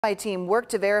My team worked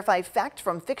to verify fact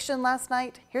from fiction last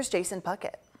night. Here's Jason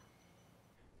Puckett.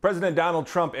 President Donald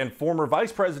Trump and former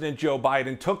Vice President Joe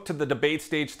Biden took to the debate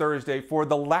stage Thursday for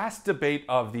the last debate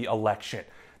of the election.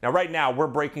 Now, right now, we're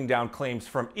breaking down claims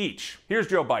from each. Here's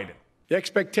Joe Biden. The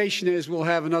expectation is we'll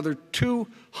have another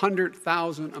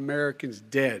 200,000 Americans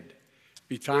dead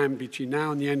between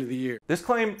now and the end of the year. This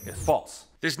claim is false.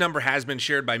 This number has been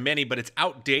shared by many, but it's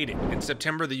outdated. In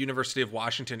September, the University of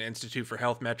Washington Institute for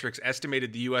Health Metrics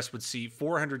estimated the U.S. would see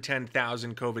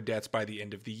 410,000 COVID deaths by the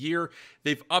end of the year.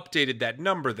 They've updated that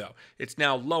number, though. It's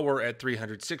now lower at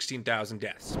 316,000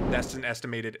 deaths. That's an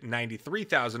estimated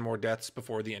 93,000 more deaths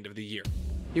before the end of the year.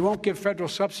 He won't give federal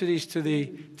subsidies to the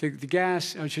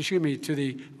gas, to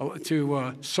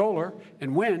solar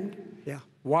and wind. Yeah.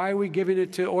 Why are we giving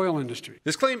it to oil industry?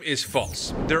 This claim is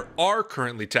false. There are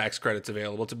currently tax credits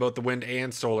available to both the wind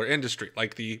and solar industry,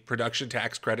 like the production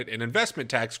tax credit and investment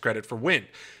tax credit for wind.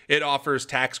 It offers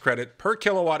tax credit per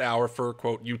kilowatt hour for,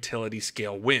 quote, utility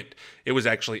scale wind. It was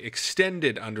actually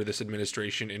extended under this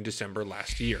administration in December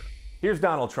last year. Here's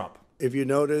Donald Trump. If you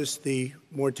notice, the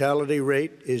mortality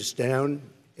rate is down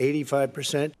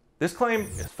 85%. This claim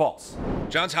is false.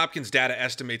 Johns Hopkins data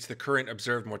estimates the current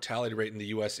observed mortality rate in the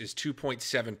U.S. is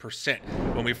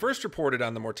 2.7%. When we first reported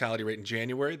on the mortality rate in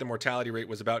January, the mortality rate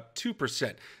was about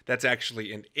 2%. That's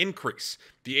actually an increase.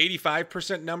 The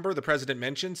 85% number the president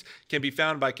mentions can be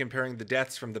found by comparing the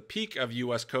deaths from the peak of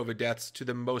U.S. COVID deaths to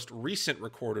the most recent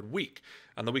recorded week.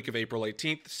 On the week of April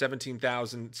 18th,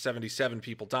 17,077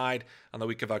 people died. On the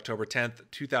week of October 10th,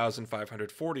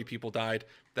 2,540 people died.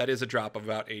 That is a drop of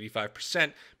about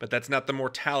 85%, but that's not the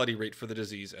mortality rate for the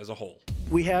disease as a whole.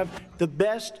 We have the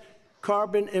best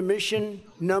carbon emission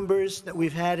numbers that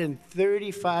we've had in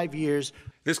 35 years.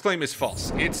 This claim is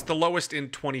false. It's the lowest in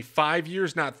 25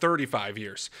 years, not 35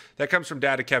 years. That comes from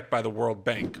data kept by the World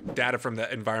Bank. Data from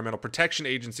the Environmental Protection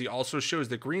Agency also shows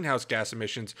that greenhouse gas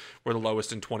emissions were the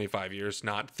lowest in 25 years,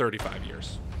 not 35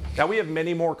 years. Now, we have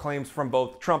many more claims from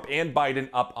both Trump and Biden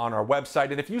up on our website.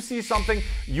 And if you see something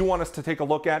you want us to take a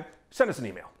look at, send us an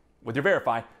email. With your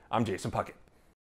Verify, I'm Jason Puckett.